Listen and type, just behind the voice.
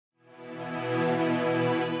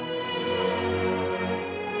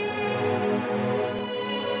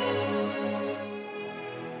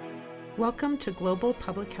Welcome to Global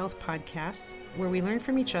Public Health Podcasts, where we learn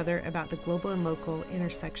from each other about the global and local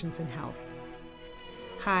intersections in health.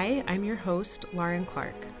 Hi, I'm your host, Lauren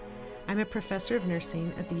Clark. I'm a professor of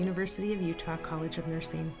nursing at the University of Utah College of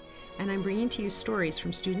Nursing, and I'm bringing to you stories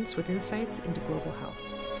from students with insights into global health.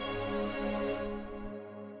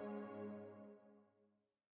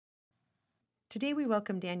 Today we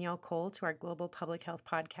welcome Danielle Cole to our Global Public Health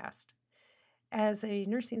Podcast. As a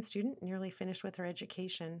nursing student nearly finished with her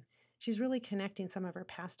education, she's really connecting some of her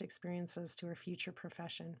past experiences to her future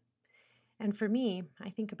profession. And for me, I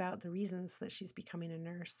think about the reasons that she's becoming a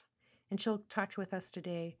nurse. And she'll talk with us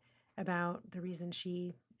today about the reason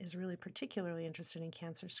she is really particularly interested in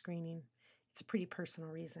cancer screening. It's a pretty personal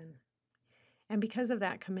reason. And because of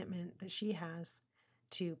that commitment that she has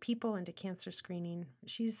to people and to cancer screening,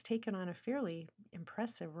 she's taken on a fairly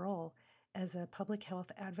impressive role as a public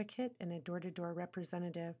health advocate and a door-to-door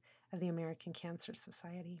representative of the American Cancer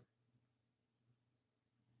Society.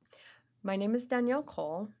 My name is Danielle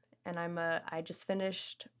Cole, and I just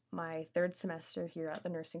finished my third semester here at the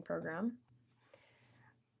nursing program.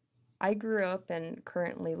 I grew up and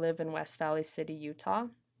currently live in West Valley City, Utah.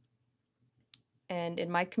 And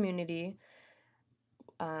in my community,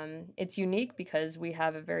 it's unique because we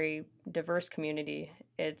have a very diverse community.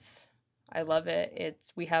 I love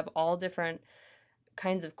it. We have all different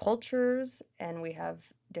kinds of cultures, and we have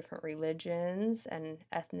different religions and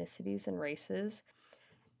ethnicities and races.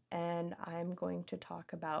 And I'm going to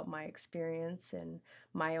talk about my experience in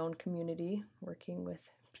my own community working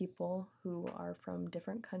with people who are from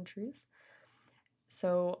different countries.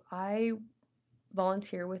 So I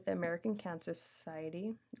volunteer with the American Cancer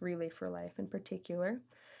Society, Relay for Life in particular.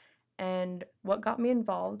 And what got me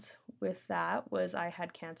involved with that was I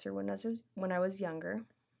had cancer when I was younger,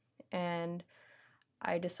 and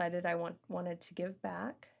I decided I wanted to give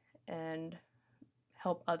back and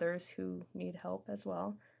help others who need help as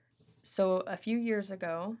well. So a few years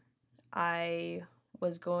ago, I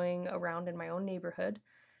was going around in my own neighborhood,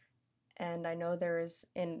 and I know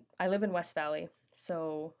I live in West Valley,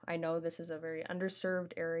 so I know this is a very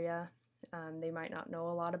underserved area. They might not know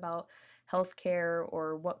a lot about healthcare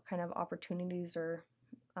or what kind of opportunities are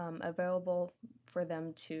available for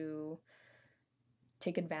them to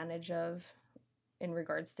take advantage of in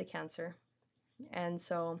regards to cancer. And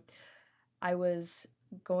so I was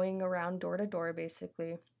going around door to door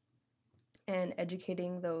basically and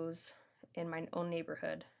educating those in my own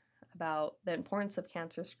neighborhood about the importance of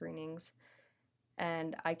cancer screenings.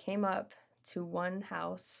 And I came up to one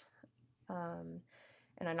house and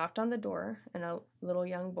I knocked on the door, and a little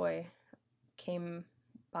young boy came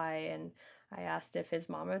by, and I asked if his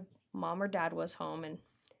mom or dad was home, and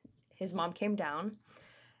his mom came down,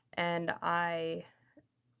 and I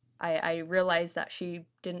realized that she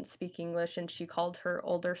didn't speak English, and she called her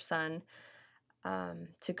older son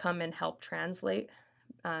to come and help translate.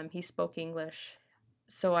 He spoke English.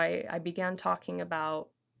 So I began talking about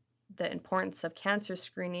the importance of cancer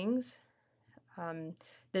screenings.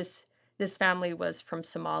 This family was from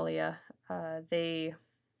Somalia. They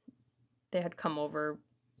had come over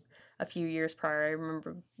a few years prior. I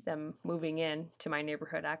remember them moving in to my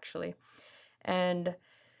neighborhood actually. And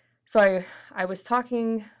so I was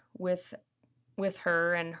talking with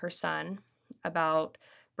her and her son about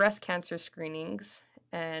breast cancer screenings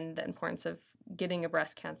and the importance of getting a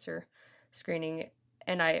breast cancer screening.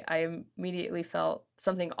 And I immediately felt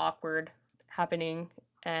something awkward happening,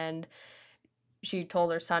 and she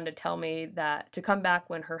told her son to tell me that to come back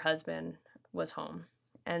when her husband was home.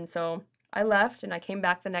 And so I left, and I came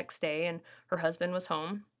back the next day, and her husband was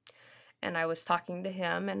home, and I was talking to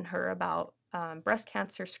him and her about breast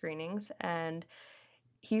cancer screenings, and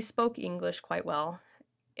he spoke English quite well,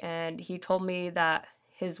 and he told me that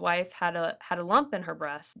his wife had a lump in her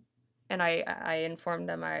breast. And I informed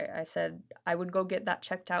them, I said I would go get that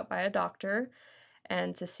checked out by a doctor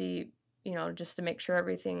and to see, just to make sure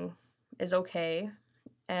everything is okay.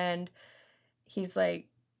 And he's like,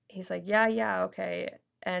 yeah, okay.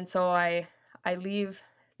 And so I leave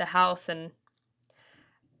the house, and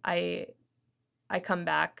I come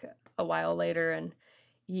back a while later, and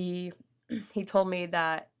he told me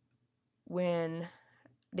that when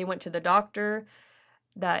they went to the doctor,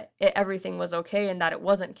 that everything was okay and that it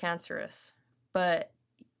wasn't cancerous. But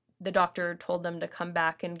the doctor told them to come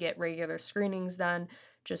back and get regular screenings done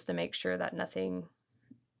just to make sure that nothing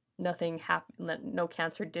happened, that no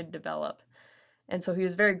cancer did develop. And so he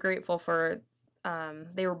was very grateful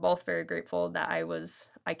they were both very grateful that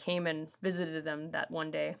I came and visited them that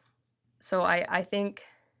one day. So I think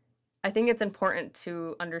it's important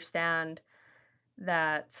to understand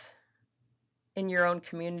that in your own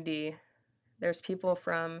community, there's people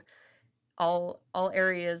from all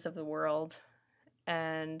areas of the world,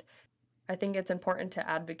 and I think it's important to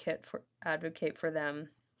advocate for them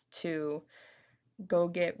to go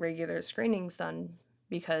get regular screenings done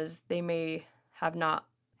because they may have not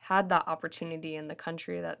had that opportunity in the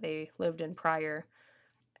country that they lived in prior.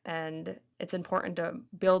 And it's important to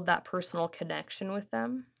build that personal connection with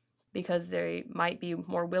them because they might be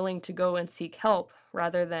more willing to go and seek help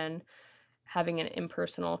rather than having an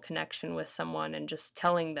impersonal connection with someone and just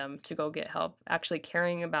telling them to go get help. Actually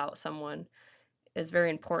caring about someone is very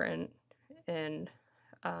important in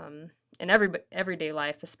in everyday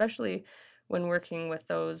life, especially when working with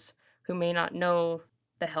those who may not know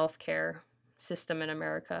the healthcare system in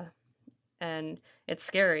America. And it's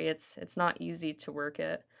scary. It's not easy to work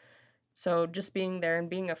it. So just being there and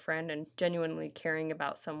being a friend and genuinely caring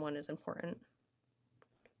about someone is important.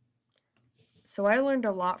 So I learned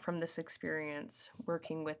a lot from this experience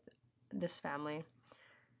working with this family.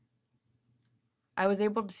 I was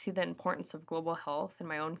able to see the importance of global health in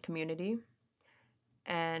my own community,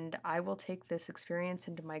 and I will take this experience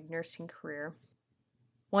into my nursing career.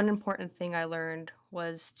 One important thing I learned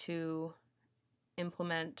was to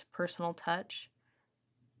implement personal touch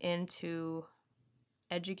into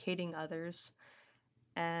educating others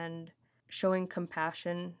and showing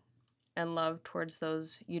compassion and love towards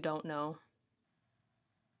those you don't know.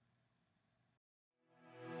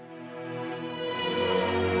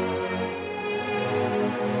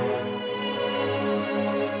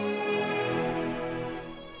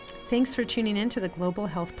 Thanks for tuning in to the Global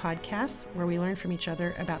Health Podcast, where we learn from each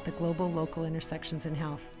other about the global local intersections in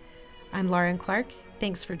health. I'm Lauren Clark.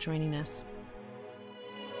 Thanks for joining us.